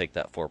still take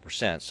that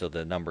 4%, so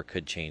the number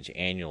could change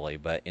annually,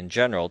 but in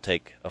general,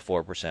 take a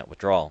 4%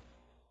 withdrawal.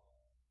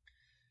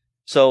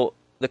 So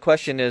the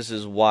question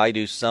is why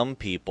do some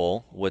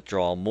people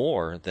withdraw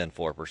more than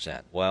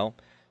 4%? Well,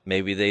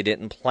 maybe they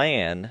didn't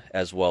plan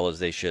as well as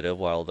they should have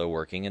while they're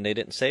working, and they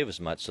didn't save as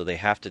much, so they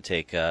have to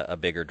take a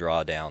bigger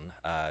drawdown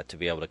to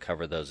be able to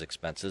cover those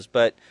expenses.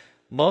 But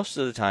most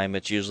of the time,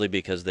 it's usually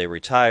because they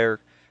retire.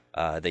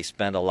 They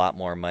spend a lot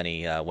more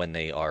money when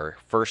they are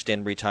first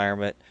in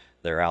retirement.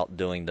 They're out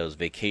doing those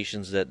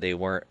vacations that they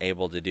weren't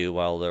able to do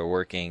while they're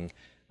working.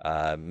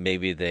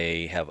 Maybe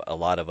they have a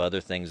lot of other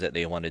things that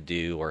they want to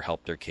do or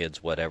help their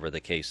kids, whatever the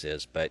case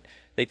is. But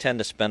they tend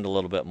to spend a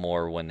little bit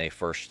more when they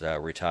first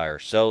retire.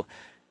 So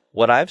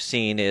what I've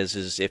seen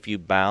is if you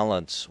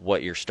balance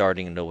what you're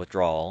starting to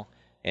withdraw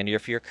And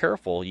if you're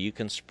careful, you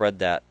can spread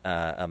that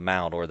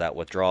amount or that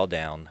withdrawal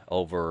down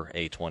over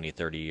a 20,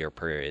 30-year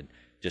period.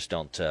 Just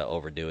don't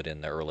overdo it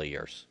in the early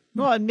years.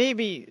 Well, and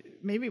maybe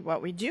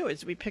what we do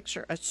is we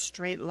picture a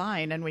straight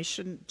line, and we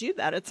shouldn't do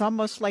that. It's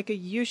almost like a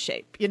U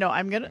shape. I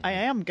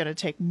am gonna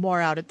take more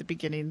out at the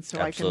beginning so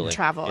Absolutely. I can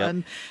travel,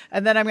 Yep.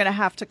 and then I'm gonna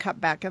have to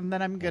cut back, and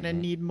then I'm gonna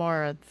need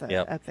more at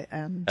the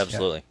end.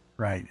 Absolutely.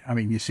 Right. I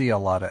mean, you see a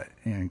lot of,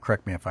 and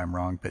correct me if I'm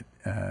wrong, but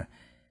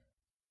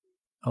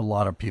a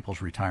lot of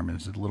people's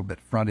retirement is a little bit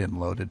front end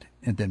loaded,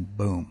 and then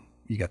boom,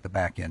 you got the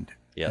back end.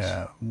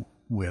 Yes.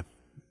 With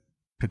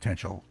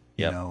potential,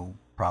 Yep.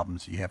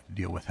 problems you have to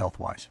deal with health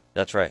wise.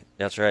 That's right.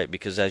 That's right.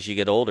 Because as you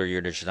get older,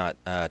 you're just not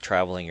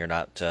traveling. You're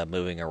not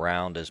moving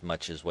around as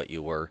much as what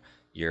you were.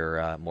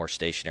 You're more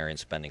stationary and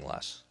spending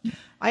less.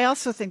 I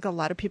also think a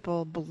lot of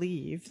people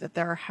believe that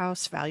their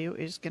house value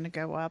is going to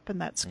go up,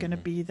 and that's going to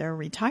be their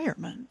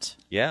retirement.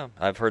 Yeah,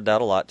 I've heard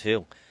that a lot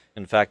too.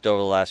 In fact, over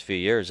the last few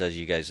years, as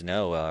you guys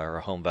know, our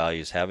home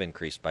values have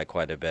increased by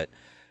quite a bit.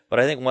 But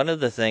I think one of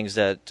the things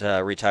that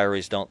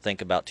retirees don't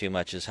think about too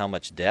much is how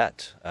much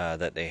debt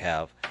that they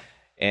have.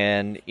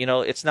 And,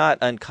 it's not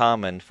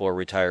uncommon for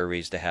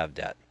retirees to have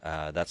debt.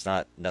 That's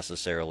not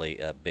necessarily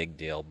a big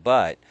deal.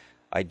 But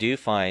I do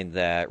find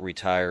that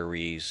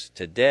retirees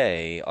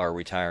today are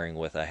retiring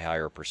with a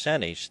higher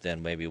percentage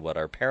than maybe what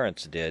our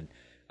parents did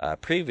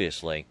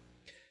previously.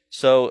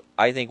 So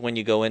I think when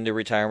you go into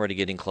retirement or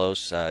getting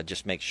close,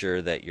 just make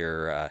sure that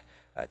you're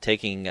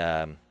taking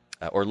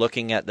or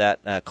looking at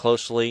that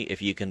closely.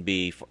 If you can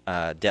be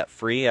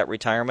debt-free at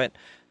retirement,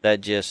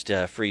 that just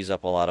frees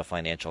up a lot of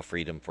financial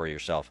freedom for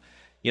yourself.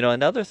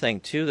 Another thing,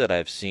 too, that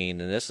I've seen,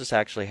 and this has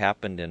actually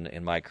happened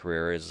in my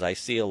career, is I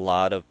see a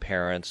lot of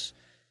parents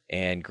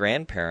and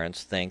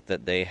grandparents think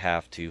that they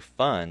have to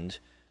fund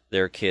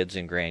their kids'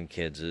 and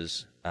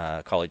grandkids'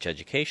 college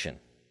education.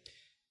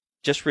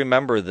 Just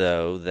remember,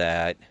 though,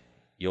 that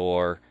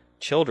your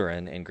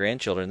children and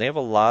grandchildren, they have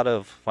a lot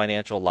of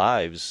financial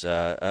lives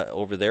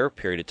over their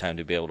period of time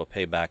to be able to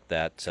pay back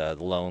that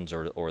loans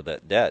or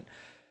that debt.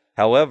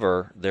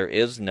 However, there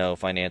is no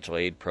financial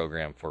aid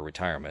program for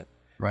retirement.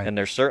 Right. And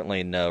there's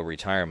certainly no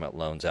retirement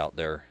loans out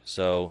there.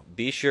 So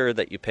be sure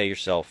that you pay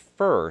yourself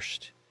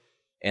first,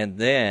 and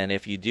then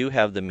if you do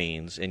have the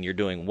means and you're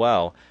doing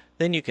well,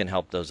 then you can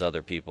help those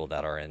other people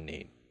that are in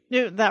need.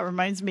 That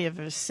reminds me of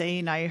a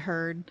saying I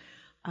heard.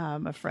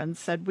 A friend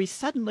said, we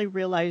suddenly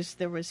realized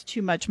there was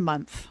too much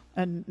month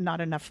and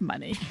not enough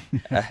money.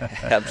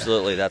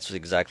 Absolutely. That's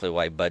exactly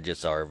why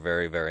budgets are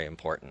very, very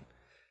important.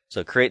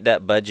 So create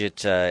that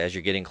budget as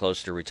you're getting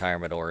close to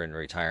retirement or in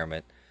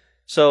retirement.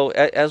 So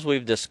as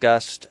we've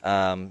discussed,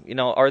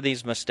 are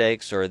these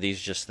mistakes or are these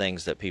just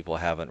things that people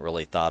haven't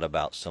really thought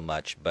about so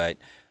much? But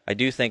I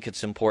do think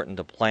it's important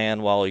to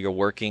plan while you're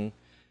working,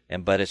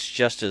 but it's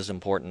just as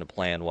important to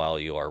plan while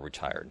you are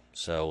retired.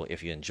 So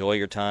if you enjoy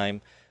your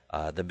time,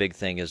 the big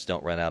thing is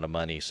don't run out of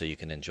money so you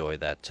can enjoy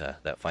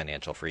that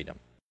financial freedom.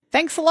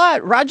 Thanks a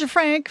lot, Roger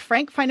Frank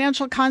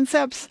Financial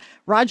Concepts.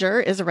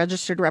 Roger is a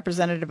registered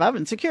representative of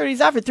and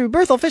securities offered through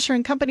Berthel Fisher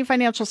and Company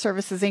Financial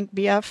Services, Inc.,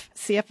 BF,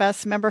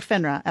 CFS, member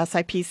FINRA,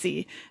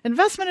 SIPC.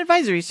 Investment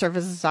advisory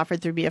services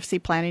offered through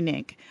BFC Planning,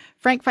 Inc.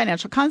 Frank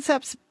Financial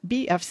Concepts,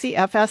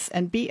 BFCFS,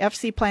 and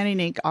BFC Planning,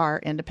 Inc. are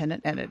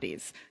independent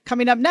entities.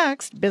 Coming up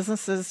next,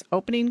 businesses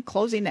opening,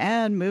 closing,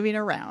 and moving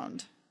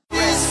around.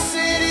 This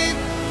city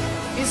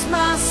is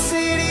my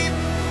city,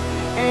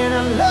 and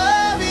I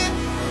love it.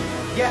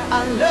 Yeah,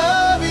 I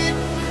love it.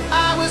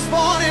 I was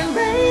born and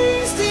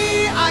raised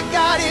here. I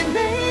got it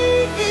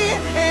made here.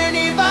 And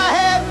if I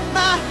have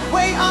my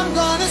way, I'm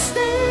gonna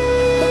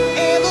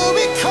stay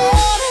every corner.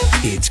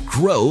 It's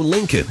Grow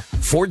Lincoln,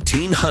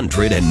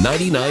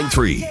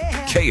 1499.3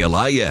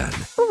 KLIN.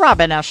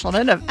 Robin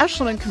Eshelman of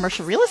Eshelman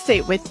Commercial Real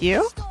Estate with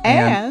you.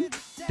 And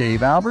Dave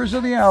Albers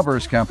of the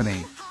Albers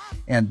Company.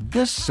 And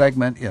this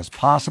segment is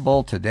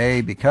possible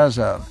today because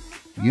of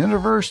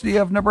University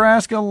of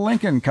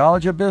Nebraska-Lincoln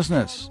College of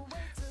Business,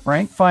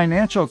 Frank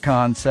Financial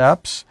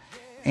Concepts,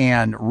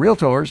 and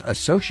Realtors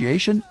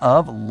Association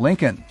of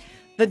Lincoln.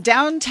 the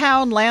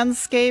downtown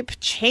landscape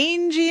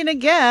changing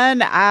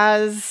again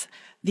as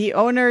the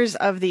owners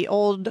of the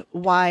old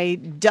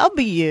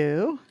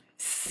YWCA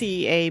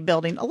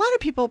building. A lot of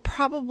people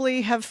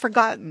probably have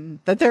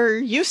forgotten that there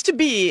used to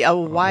be a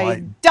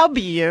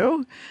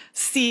YWCA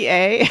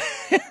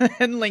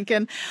in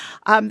Lincoln.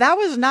 That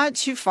was not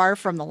too far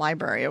from the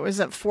library. It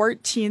was at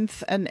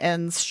 14th and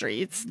N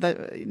Streets,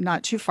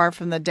 not too far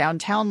from the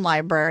downtown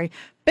library.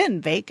 Been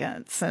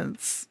vacant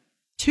since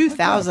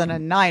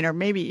 2009 or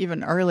maybe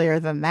even earlier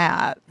than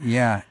that.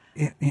 Yeah.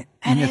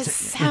 And it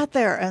sat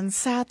there and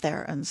sat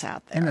there and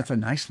sat there. And it's a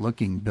nice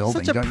looking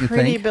building, Such a don't you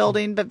pretty think?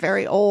 building, but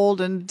very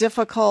old and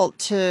difficult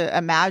to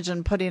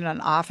imagine putting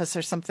an office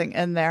or something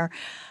in there.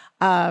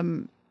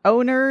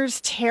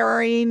 Owners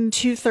tearing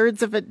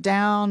 2/3 of it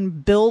down,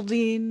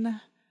 building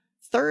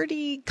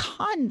 30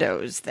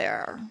 condos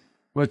there.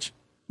 Which,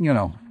 you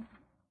know,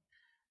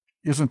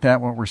 isn't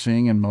that what we're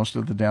seeing in most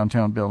of the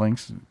downtown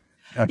buildings?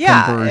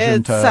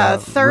 conversion to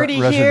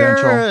 30 residential. here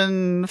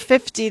and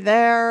 50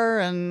 there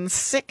and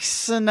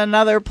 6 in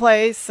another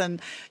place.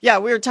 And yeah,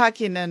 we were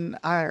talking in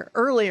our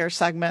earlier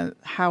segment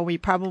how we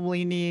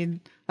probably need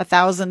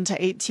 1,000 to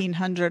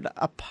 1,800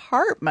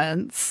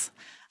 apartments.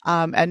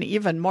 And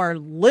even more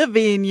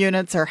living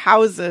units or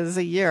houses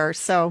a year.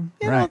 So,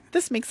 you know,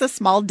 this makes a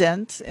small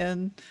dent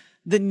in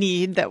the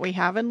need that we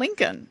have in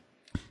Lincoln.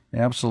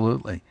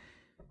 Absolutely.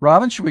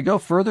 Robin, should we go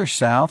further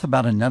south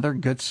about another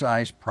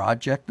good-sized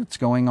project that's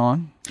going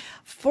on?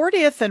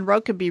 40th and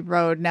Rokeby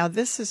Road. Now,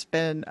 this has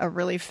been a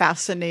really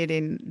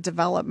fascinating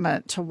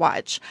development to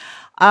watch.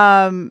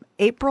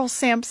 April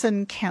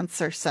Sampson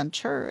Cancer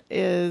Center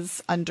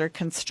is under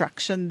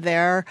construction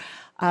there.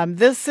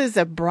 This is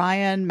a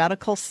Bryan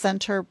Medical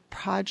Center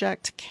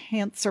project,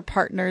 Cancer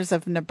Partners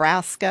of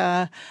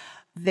Nebraska.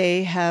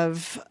 They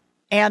have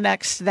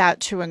annexed that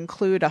to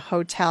include a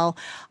hotel.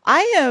 I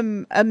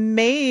am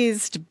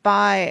amazed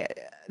by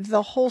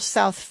the whole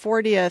South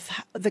 40th,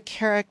 the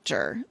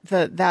character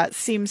that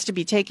seems to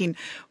be taking.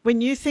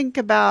 When you think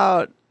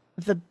about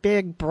the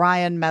big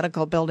Bryan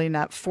Medical Building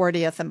at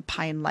 40th and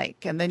Pine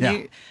Lake, and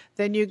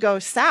then you go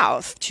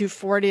south to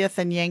 40th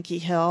and Yankee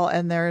Hill,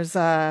 and there's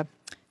a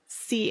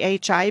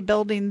CHI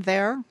building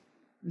there,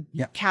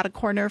 cat a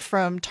corner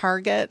from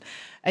Target,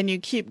 and you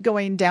keep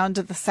going down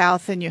to the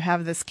south and you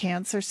have this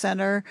cancer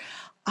center.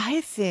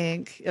 I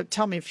think,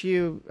 tell me if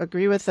you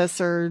agree with this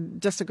or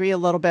disagree a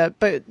little bit,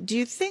 but do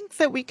you think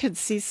that we could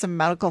see some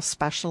medical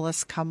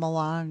specialists come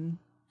along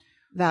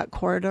that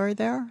corridor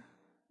there?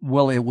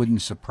 Well, it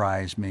wouldn't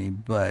surprise me,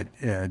 but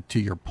to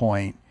your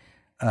point,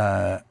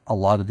 a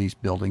lot of these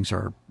buildings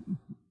are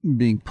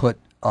being put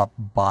up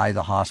by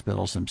the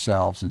hospitals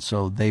themselves, and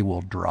so they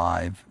will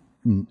drive,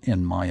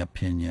 in my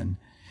opinion,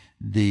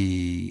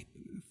 the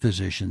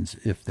physicians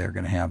if they're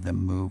going to have them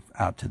move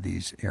out to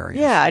these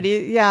areas.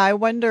 I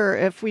wonder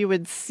if we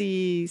would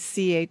see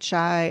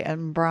CHI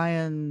and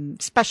Bryan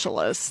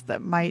specialists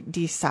that might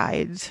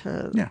decide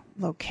to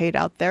locate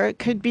out there. It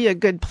could be a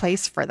good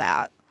place for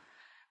that.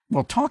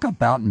 Well, talk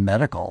about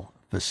medical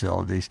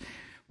facilities.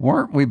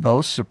 Weren't we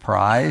both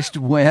surprised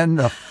when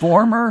the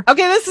former...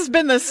 Okay, this has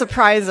been the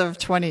surprise of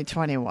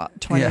 2021.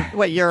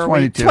 What year are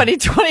we?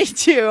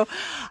 2022.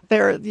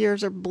 Their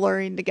years are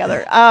blurring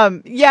together.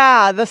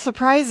 The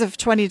surprise of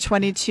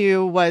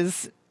 2022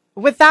 was,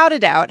 without a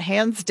doubt,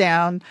 hands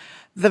down,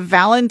 the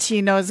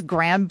Valentino's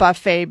Grand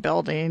Buffet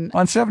building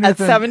on 70th at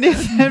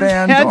 70th and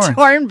Van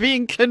Dorn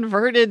being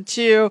converted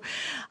to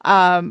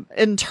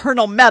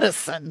internal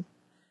medicine.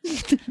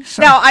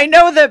 Now, I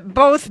know that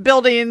both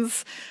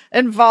buildings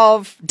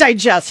involve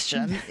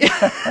digestion,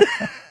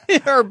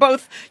 or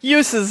both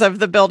uses of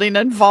the building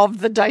involve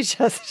the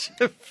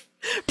digestive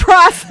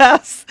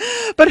process.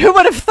 But who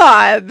would have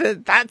thought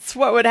that that's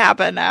what would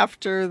happen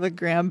after the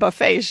Grand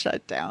Buffet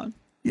shut down?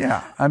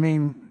 Yeah, I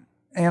mean,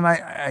 and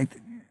I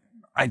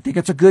think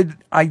it's a good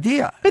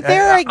idea. But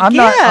there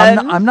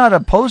again, I'm not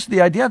opposed to the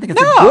idea. I think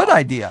it's a good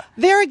idea.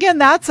 There again,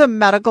 that's a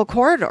medical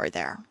corridor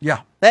there.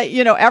 Yeah. That,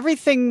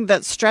 everything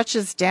that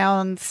stretches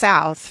down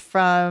south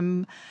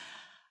from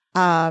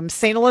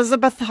St.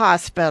 Elizabeth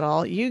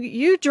Hospital,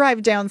 you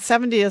drive down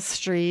 70th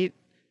Street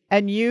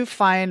and you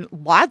find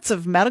lots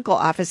of medical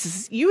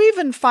offices. You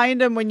even find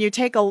them when you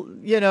take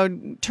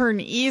turn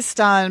east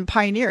on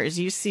Pioneers.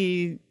 You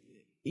see,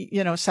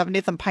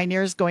 70th and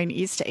Pioneers going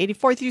east to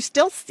 84th. You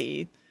still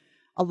see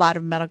a lot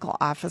of medical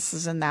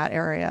offices in that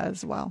area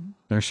as well.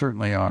 There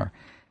certainly are.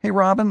 Hey,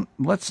 Robin,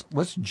 let's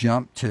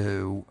jump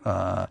to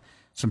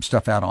some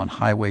stuff out on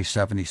Highway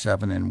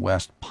 77 in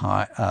West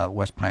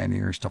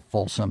Pioneers to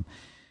Folsom.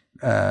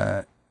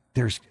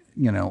 There's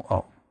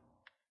a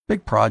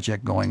big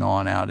project going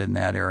on out in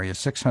that area,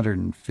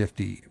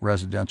 650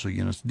 residential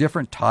units,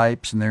 different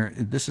types, and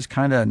this is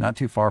kind of not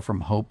too far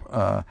from Hope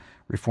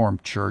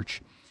Reformed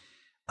Church,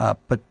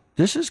 but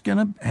this is going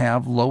to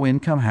have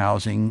low-income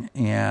housing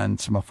and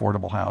some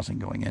affordable housing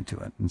going into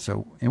it.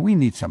 And we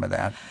need some of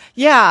that.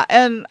 Yeah,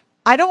 and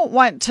I don't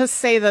want to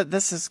say that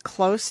this is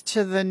close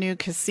to the new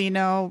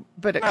casino,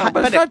 but it kind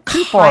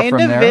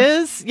of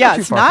is. Yeah,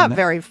 it's not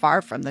very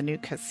far from the new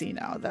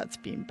casino that's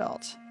being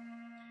built.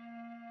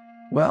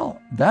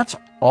 Well, that's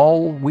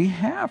all we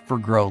have for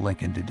Grow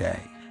Lincoln today.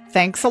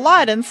 Thanks a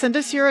lot, and send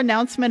us your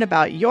announcement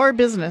about your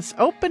business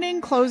opening,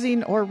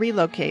 closing, or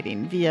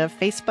relocating via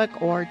Facebook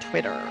or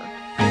Twitter.